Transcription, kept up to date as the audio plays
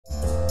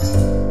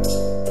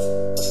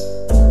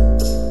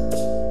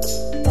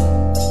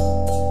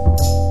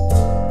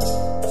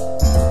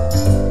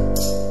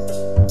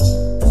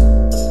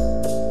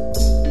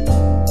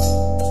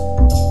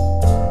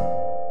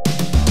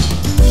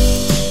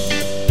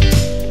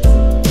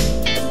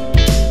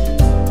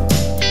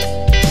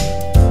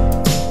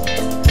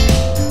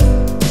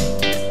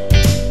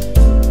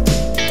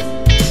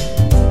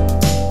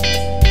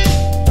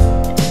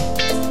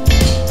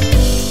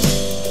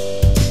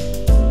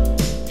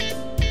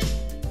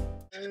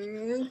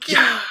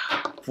Yeah.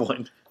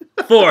 1.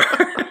 4.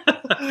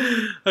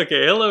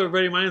 Okay, hello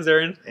everybody, my name's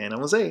Aaron. And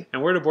I'm Jose.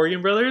 And we're the Board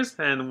Game Brothers,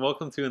 and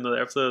welcome to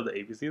another episode of the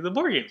ABC of the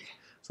Board Game.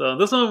 So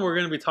this one we're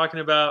going to be talking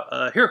about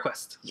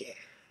HeroQuest. Yeah.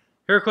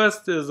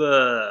 HeroQuest is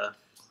a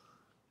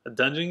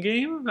dungeon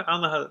game. I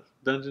don't know how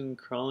dungeon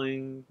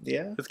crawling.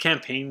 Yeah. It's a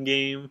campaign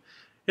game.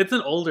 It's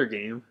an older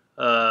game.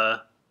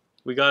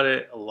 We got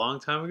it a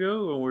long time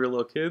ago when we were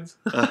little kids.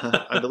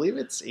 I believe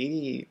it's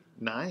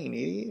 89,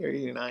 80 or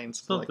 89,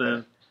 something like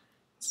that.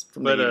 It's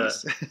from the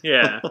 80s.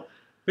 Yeah. But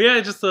yeah,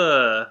 it's just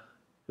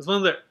it's one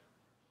of the.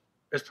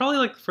 It's probably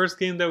like the first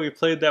game that we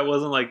played that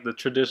wasn't like the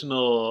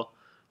traditional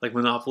like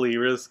Monopoly,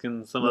 Risk,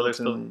 and some other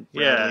stuff.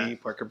 Bradley,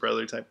 Parker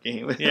Brother type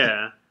game.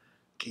 Yeah.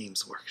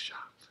 Games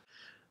Workshop.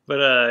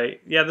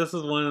 But yeah, this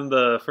is one of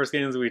the first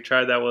games we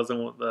tried that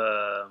wasn't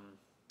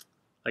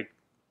like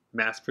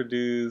mass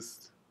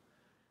produced.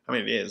 I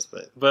mean, it is,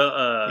 but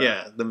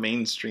yeah, the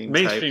mainstream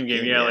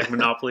game, yeah, like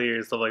Monopoly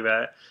or stuff like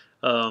that.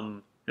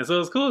 And so it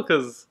was cool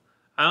because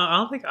I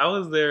don't think I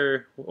was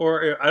there,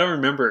 or I don't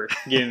remember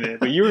getting it,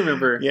 but you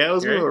remember. Yeah, it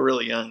was when right? we were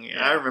really young.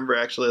 Yeah. I remember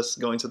actually us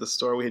going to the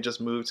store. We had just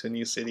moved to a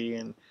new city,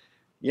 and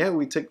yeah,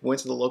 we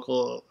went to the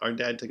local. Our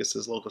dad took us to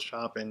his local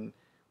shop and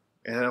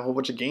had a whole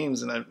bunch of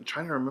games. And I'm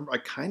trying to remember. I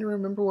kind of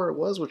remember where it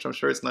was, which I'm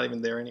sure it's not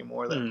even there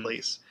anymore. That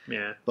place.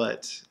 Yeah.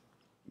 But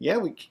yeah,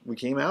 we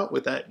came out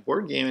with that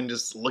board game and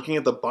just looking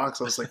at the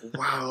box, I was like,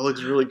 wow, it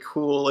looks really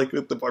cool. Like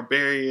with the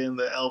barbarian,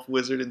 the elf,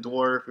 wizard, and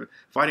dwarf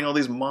fighting all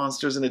these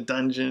monsters in a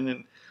dungeon,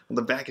 and on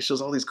the back it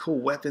shows all these cool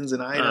weapons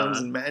and items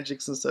and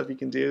magics and stuff you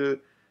can do.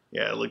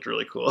 Yeah, it looked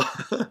really cool.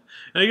 And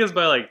I guess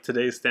by like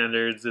today's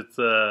standards, it's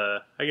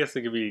I guess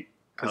it could be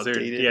considered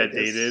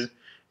dated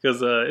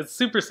because it's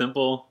super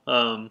simple.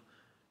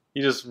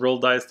 You just roll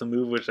dice to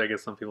move, which I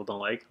guess some people don't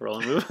like roll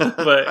and move,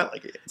 but I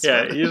like it. It's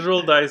yeah, fun. you just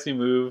roll dice, you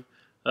move.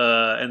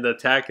 And the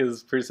attack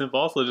is pretty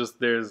simple. Also, just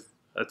there's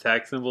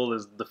attack symbol,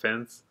 there's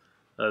defense.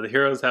 The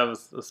heroes have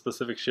a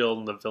specific shield,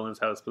 and the villains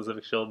have a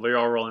specific shield. But you're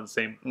all rolling the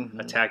same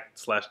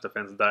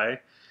attack/defense die.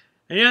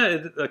 And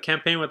yeah, a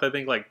campaign with I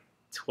think like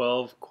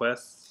 12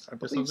 quests I or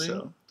believe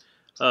something.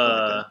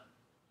 So.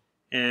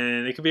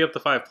 And it could be up to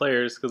 5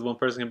 players because one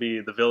person can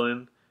be the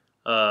villain,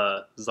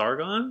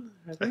 Zargon.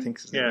 I think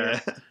so.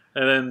 Yeah.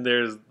 And then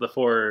there's the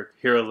 4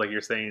 heroes, like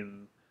you're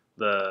saying.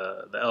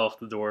 The elf,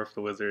 the dwarf,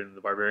 the wizard, and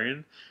the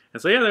barbarian.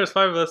 And so yeah, there's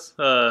 5 of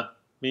us.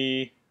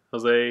 Me,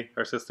 Jose,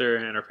 our sister,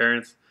 and our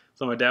parents.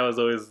 So my dad was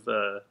always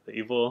the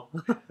evil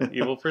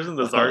person,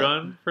 the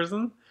Zargon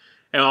person.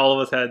 And all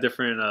of us had a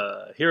different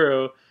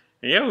hero.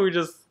 And yeah, we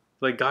just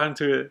like got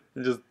into it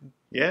and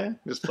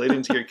just played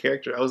into your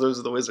character. I was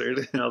always the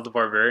wizard. And I was the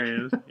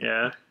barbarian.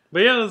 Yeah.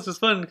 But yeah, it was just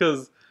fun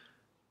because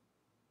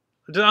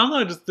I don't know,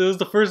 it was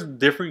the first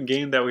different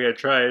game that we had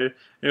tried. And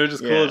it was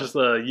just cool, just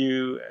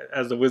you,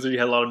 as the wizard, you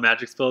had a lot of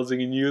magic spells you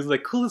can use.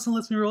 Like, cool, this one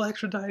lets me roll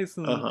extra dice.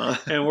 And,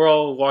 and we're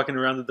all walking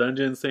around the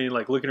dungeon saying,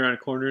 like, looking around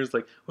corners,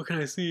 like, what can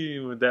I see?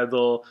 And my dad's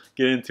all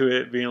get into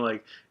it, being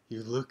like,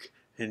 you look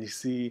and you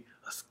see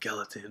a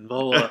skeleton,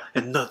 blah, blah, blah,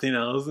 and nothing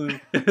else.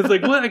 And it's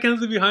like, what? I can't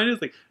see behind it?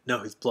 It's like,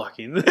 no, he's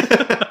blocking. And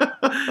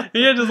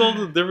yeah, just all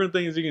the different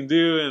things you can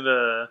do.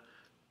 And,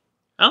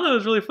 I don't know, it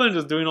was really fun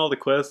just doing all the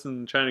quests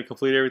and trying to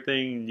complete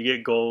everything. You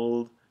get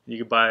gold. You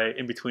can buy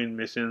in between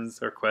missions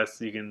or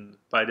quests. You can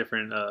buy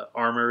different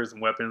armors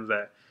and weapons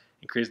that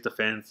increase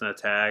defense and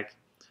attack.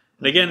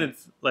 And again,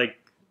 it's like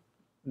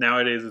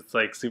nowadays it's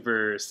like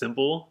super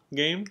simple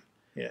game.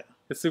 Yeah,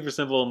 it's super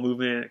simple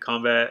movement,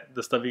 combat.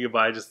 The stuff you can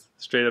buy just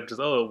straight up, just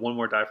one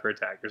more die for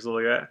attack or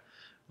something like that.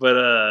 But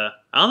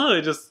I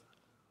don't know.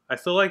 I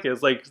still like it.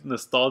 It's like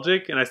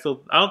nostalgic, and I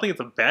don't think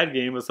it's a bad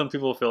game, but some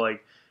people feel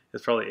like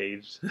it's probably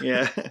aged.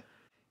 Yeah.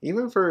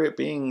 Even for it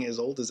being as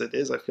old as it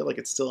is, I feel like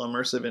it's still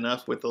immersive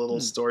enough with the little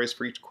stories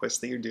for each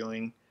quest that you're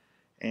doing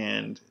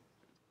and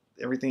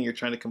everything you're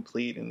trying to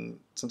complete. And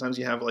sometimes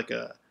you have like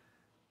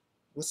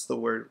what's the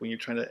word when you're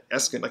trying to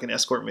like an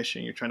escort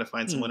mission, you're trying to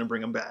find someone and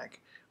bring them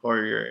back. Or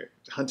you're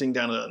hunting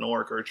down an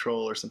orc or a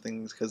troll or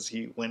something because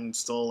he went and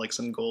stole like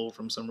some gold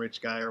from some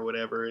rich guy or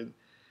whatever.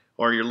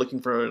 Or you're looking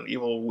for an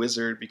evil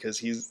wizard because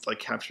he's like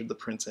captured the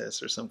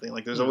princess or something.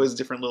 Like there's always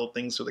different little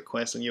things for the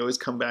quest, and you always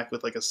come back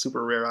with like a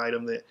super rare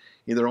item that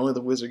either only the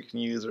wizard can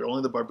use or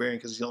only the barbarian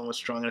because he's the only one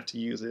strong enough to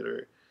use it,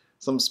 or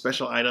some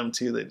special item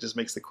too that just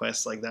makes the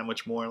quest like that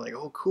much more like,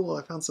 oh cool,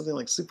 I found something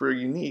like super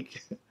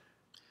unique.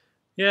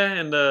 Yeah,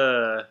 and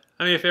I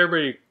mean if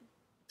everybody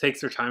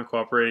takes their time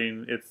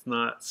cooperating, it's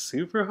not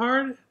super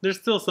hard. There's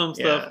still some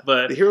stuff,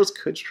 but the heroes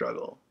could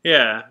struggle.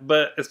 Yeah,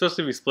 but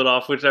especially if we split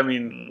off, which I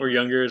mean, we're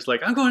younger. It's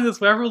like, I'm going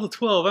this way. I rolled a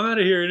 12. I'm out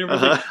of here. And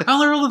everyone's like, I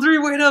only rolled a 3.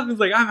 Wait up. It's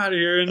like, I'm out of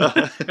here.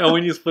 And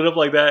when you split up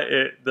like that,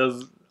 it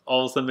does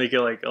all of a sudden make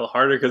it like a little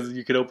harder because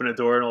you could open a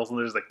door and all of a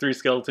sudden there's like 3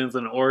 skeletons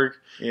and an orc.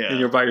 Yeah. And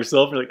you're by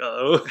yourself. You're like,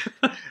 uh-oh.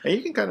 And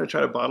you can kind of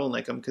try to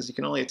bottleneck them because you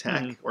can only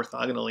attack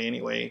orthogonally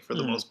anyway for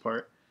the most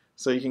part.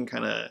 So you can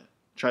kind of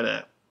try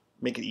to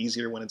make it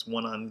easier when it's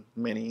one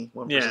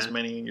versus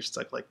many, and you're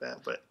stuck like that.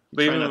 But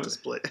try not to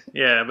split.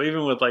 Yeah, but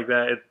even with like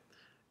that,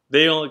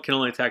 they can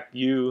only attack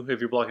you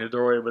if you're blocking the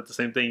doorway, but the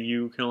same thing,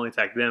 you can only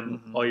attack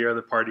them. All your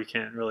other party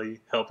can't really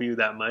help you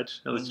that much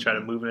unless you try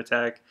to move and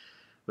attack.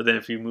 But then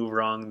if you move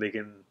wrong,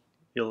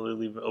 you'll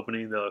leave an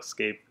opening, they'll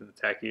escape and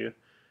attack you.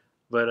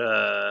 But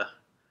I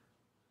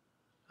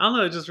don't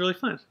know, it's just really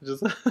fun.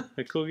 It's just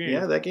a cool game.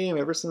 Yeah, that game,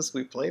 ever since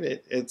we played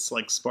it, it's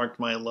like sparked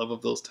my love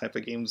of those type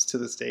of games to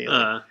this day.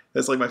 Like,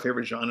 that's like my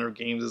favorite genre of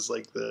games is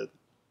like the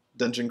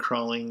dungeon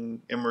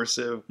crawling,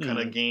 immersive kind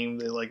of game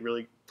that like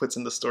really puts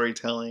into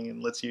storytelling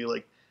and lets you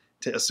like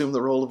to assume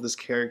the role of this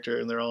character,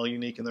 and they're all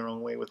unique in their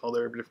own way with all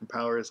their different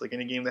powers. Like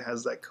any game that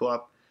has that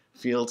co-op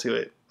feel to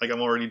it, like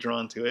I'm already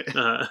drawn to it.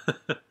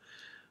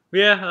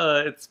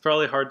 Yeah, it's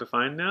probably hard to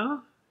find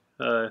now.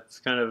 It's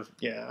kind of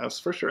I was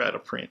for sure out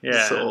of print.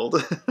 Yeah, sold.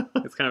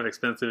 It's kind of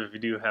expensive if you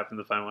do happen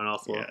to find one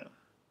also. Yeah.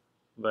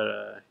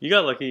 But you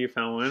got lucky, you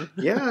found one.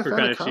 Yeah, I for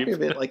found kind a of copy cheap.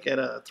 of it like at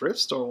a thrift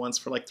store once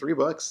for like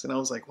 $3, and I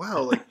was like,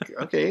 wow, like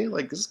okay,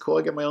 like this is cool.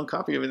 I get my own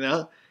copy of it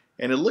now,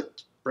 and it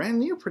looked brand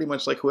new, pretty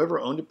much. Like whoever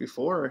owned it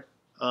before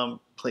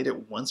played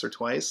it once or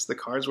twice. The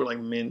cards were like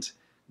mint.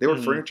 They were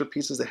furniture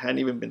pieces that hadn't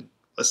even been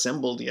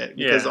assembled yet,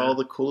 because all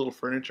the cool little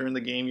furniture in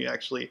the game,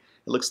 it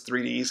looks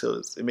 3D,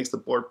 so it makes the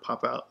board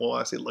pop out. Well,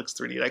 I say it looks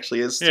 3D, it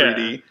actually is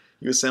 3D. Yeah.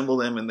 You assemble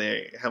them and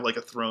they have like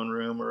a throne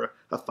room or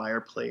a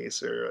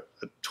fireplace or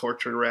a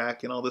torture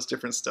rack and all this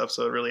different stuff,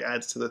 so it really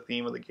adds to the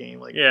theme of the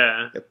game. Like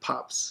it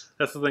pops.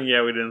 That's the thing.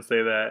 Yeah, we didn't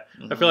say that.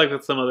 I feel like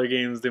with some other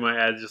games they might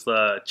add just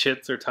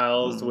chits or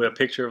tiles with a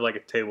picture of like a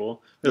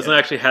table. This one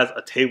actually has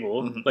a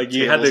table. Like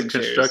you had to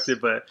construct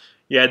it, but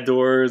you had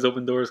doors,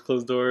 open doors,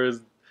 closed doors,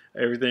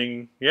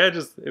 everything.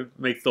 It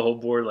makes the whole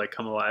board like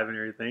come alive and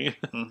everything.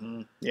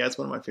 Yeah, it's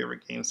one of my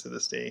favorite games to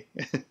this day.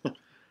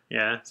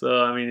 Yeah,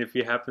 so I mean, if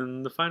you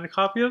happen to find a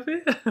copy of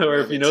it, or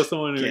if you know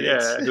someone who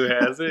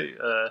has it,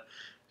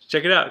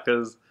 check it out,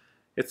 because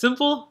it's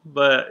simple,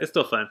 but it's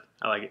still fun.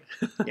 I like it.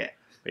 But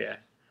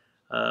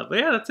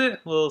yeah, that's it.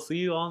 We'll see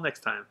you all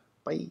next time.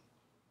 Bye.